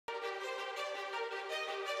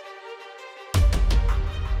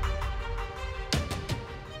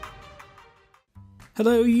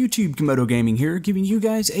Hello YouTube, Camodo Gaming here, giving you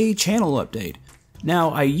guys a channel update. Now,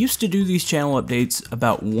 I used to do these channel updates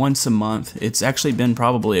about once a month. It's actually been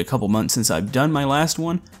probably a couple months since I've done my last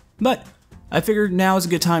one, but I figured now is a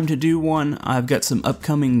good time to do one. I've got some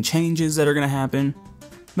upcoming changes that are going to happen.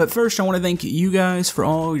 But first, I want to thank you guys for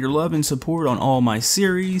all your love and support on all my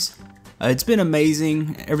series. It's been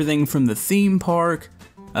amazing, everything from the theme park.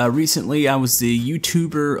 Recently, I was the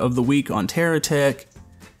YouTuber of the week on TerraTech,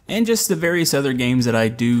 and just the various other games that I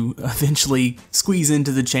do eventually squeeze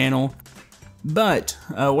into the channel. But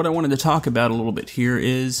what I wanted to talk about a little bit here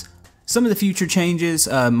is some of the future changes.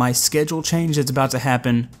 My schedule change that's about to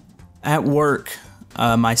happen at work.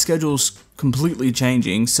 My schedule's completely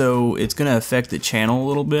changing, so it's going to affect the channel a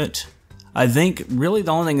little bit. I think really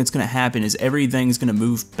the only thing that's going to happen is everything's going to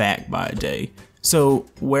move back by a day. So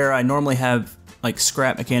where I normally have like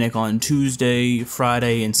Scrap Mechanic on Tuesday,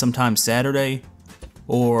 Friday, and sometimes Saturday,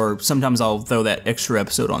 or sometimes I'll throw that extra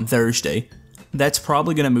episode on Thursday, that's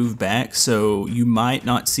probably going to move back, so you might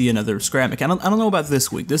not see another Scrap Mechanic. I don't know about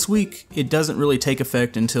this week. This week, it doesn't really take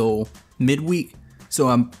effect until midweek, so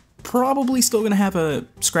I'm probably still going to have a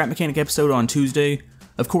Scrap Mechanic episode on Tuesday.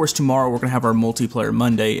 Of course, tomorrow we're going to have our Multiplayer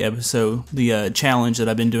Monday episode, the challenge that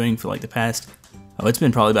I've been doing for like the past, it's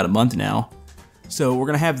been probably about a month now. So we're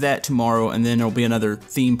going to have that tomorrow, and then there'll be another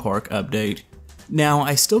theme park update. Now,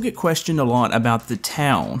 I still get questioned a lot about the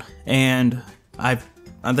town, and I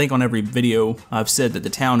think on every video I've said that the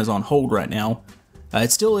town is on hold right now.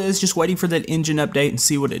 It still is, just waiting for that engine update and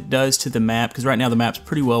see what it does to the map, because right now the map's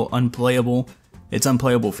pretty well unplayable. It's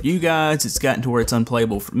unplayable for you guys, it's gotten to where it's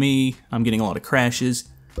unplayable for me. I'm getting a lot of crashes.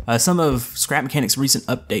 Some of Scrap Mechanic's recent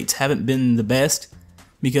updates haven't been the best,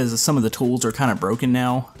 because some of the tools are kind of broken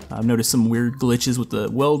now. I've noticed some weird glitches with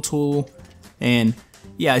the weld tool, and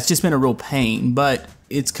yeah, it's just been a real pain, but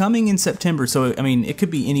it's coming in September, so I mean, it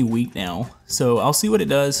could be any week now. So I'll see what it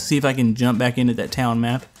does, see if I can jump back into that town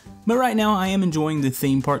map. But right now, I am enjoying the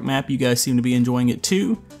theme park map. You guys seem to be enjoying it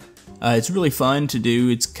too. It's really fun to do.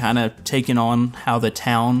 It's kind of taken on how the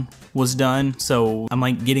town was done, so I'm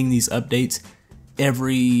like getting these updates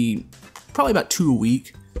every, probably about 2 a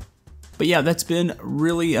week. But yeah, that's been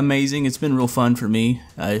really amazing. It's been real fun for me.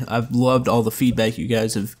 I've loved all the feedback you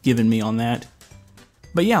guys have given me on that.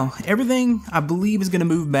 But yeah, everything I believe is going to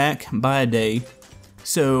move back by a day.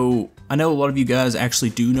 So I know a lot of you guys actually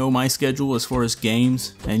do know my schedule as far as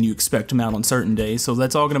games, and you expect them out on certain days, so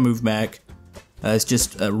that's all going to move back. It's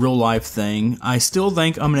just a real life thing. I still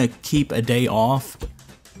think I'm going to keep a day off,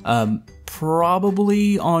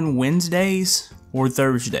 probably on Wednesdays or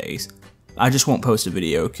Thursdays. I just won't post a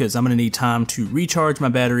video because I'm going to need time to recharge my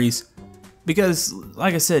batteries, because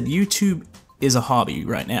like I said, YouTube is a hobby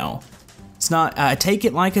right now. It's not, I take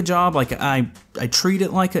it like a job, like I treat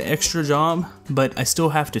it like an extra job, but I still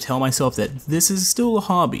have to tell myself that this is still a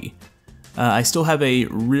hobby. I still have a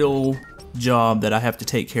real job that I have to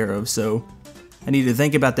take care of, so I need to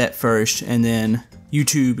think about that first, and then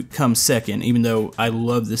YouTube comes second, even though I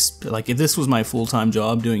love this. Like, if this was my full-time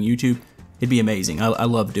job doing YouTube, it'd be amazing. I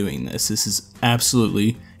love doing this. This is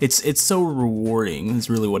absolutely, it's so rewarding, is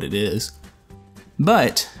really what it is.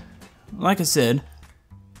 But, like I said,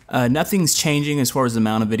 nothing's changing as far as the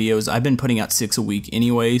amount of videos. I've been putting out 6 a week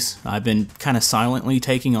anyways. I've been kind of silently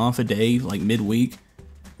taking off a day, like midweek,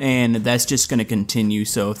 and that's just going to continue.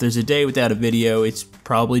 So if there's a day without a video, it's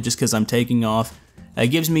probably just because I'm taking off. It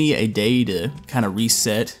gives me a day to kind of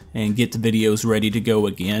reset and get the videos ready to go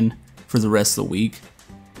again for the rest of the week.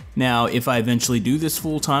 Now, if I eventually do this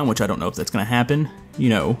full time, which I don't know if that's going to happen, you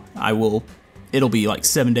know, it'll be like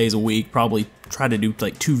 7 days a week, probably try to do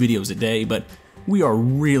like 2 videos a day, but we are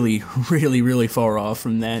really far off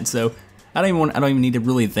from that, so I don't even need to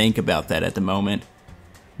really think about that at the moment.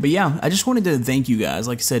 But yeah, I just wanted to thank you guys.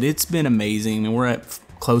 Like I said, it's been amazing, and we're at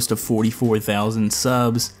close to 44,000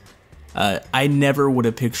 subs. I never would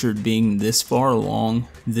have pictured being this far along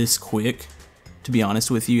this quick, to be honest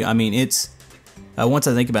with you. I mean, it's once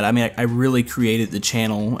I think about it, I mean, I really created the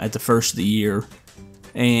channel at the first of the year,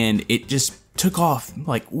 and it just took off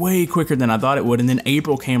like way quicker than I thought it would, and then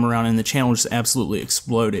April came around and the channel just absolutely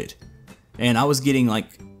exploded. And I was getting like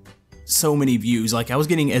so many views, like I was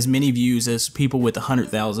getting as many views as people with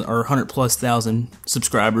 100,000 or 100,000+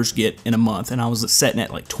 subscribers get in a month, and I was setting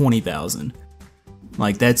at like 20,000.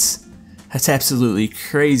 Like that's absolutely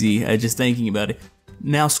crazy, just thinking about it.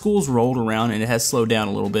 Now school's rolled around and it has slowed down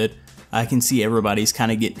a little bit. I can see everybody's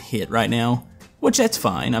kind of getting hit right now, which that's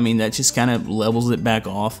fine. I mean, that just kind of levels it back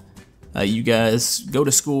off. You guys go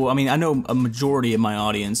to school. I mean, I know a majority of my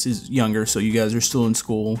audience is younger, so you guys are still in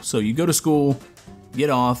school. So you go to school, get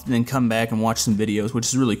off, and then come back and watch some videos, which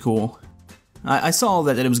is really cool. I saw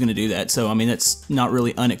that it was going to do that, so I mean, that's not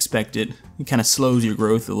really unexpected. It kind of slows your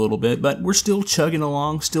growth a little bit, but we're still chugging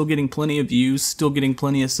along, still getting plenty of views, still getting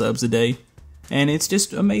plenty of subs a day, and it's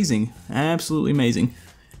just amazing, absolutely amazing.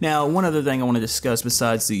 Now, one other thing I want to discuss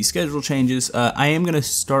besides the schedule changes, I am going to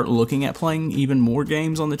start looking at playing even more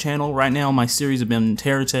games on the channel. Right now, my series have been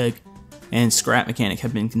Terratech and Scrap Mechanic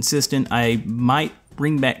have been consistent. I might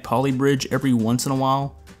bring back Polybridge every once in a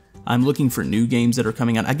while. I'm looking for new games that are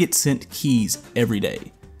coming out. I get sent keys every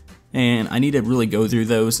day, and I need to really go through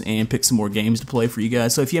those and pick some more games to play for you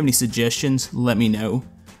guys. So if you have any suggestions, let me know.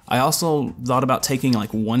 I also thought about taking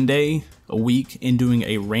like one day a week and doing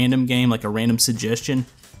a random game, like a random suggestion.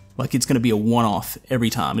 Like it's going to be a one-off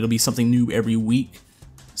every time. It'll be something new every week.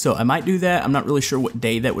 So I might do that. I'm not really sure what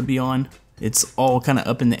day that would be on. It's all kind of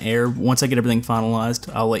up in the air. Once I get everything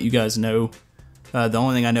finalized, I'll let you guys know. The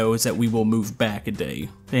only thing I know is that we will move back a day.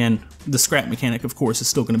 And the Scrap Mechanic, of course, is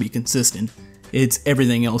still going to be consistent. It's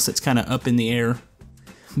everything else that's kind of up in the air.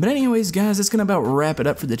 But anyways, guys, that's going to about wrap it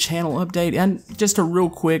up for the channel update. And just a real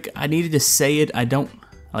quick, I needed to say it. I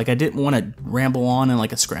didn't want to ramble on in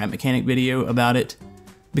like a Scrap Mechanic video about it,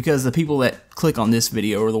 because the people that click on this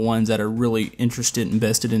video are the ones that are really interested and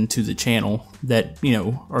invested into the channel, that, you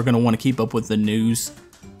know, are going to want to keep up with the news.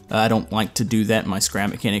 I don't like to do that in my Scrap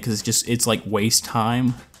Mechanic because it's like waste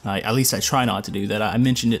time. At least I try not to do that. I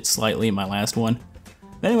mentioned it slightly in my last one.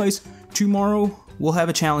 But anyways, tomorrow we'll have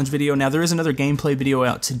a challenge video. Now there is another gameplay video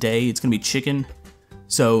out today. It's going to be chicken.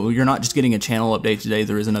 So you're not just getting a channel update today.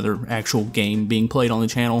 There is another actual game being played on the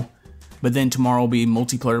channel. But then tomorrow will be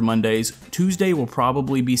multiplayer Mondays. Tuesday will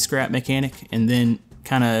probably be Scrap Mechanic, and then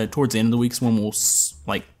kind of towards the end of the week is when we'll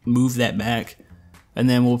like move that back. And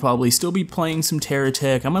then we'll probably still be playing some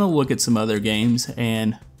Terratech. I'm going to look at some other games,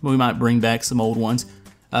 and we might bring back some old ones.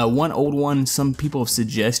 One old one some people have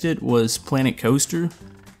suggested was Planet Coaster.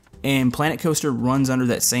 And Planet Coaster runs under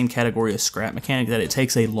that same category as Scrap Mechanic, that it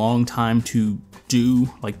takes a long time to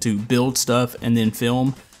do, like to build stuff and then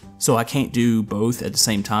film. So I can't do both at the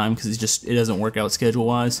same time because it doesn't work out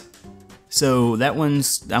schedule-wise. So that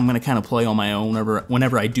one's, I'm going to kind of play on my own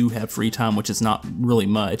whenever I do have free time, which is not really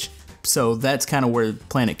much. So that's kind of where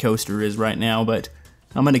Planet Coaster is right now, but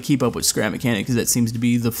I'm going to keep up with Scrap Mechanic because that seems to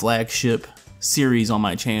be the flagship series on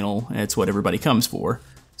my channel, and it's what everybody comes for.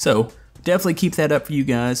 So definitely keep that up for you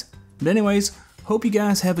guys. But anyways, hope you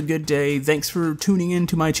guys have a good day. Thanks for tuning in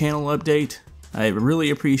to my channel update. I really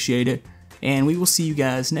appreciate it, and we will see you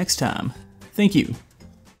guys next time. Thank you.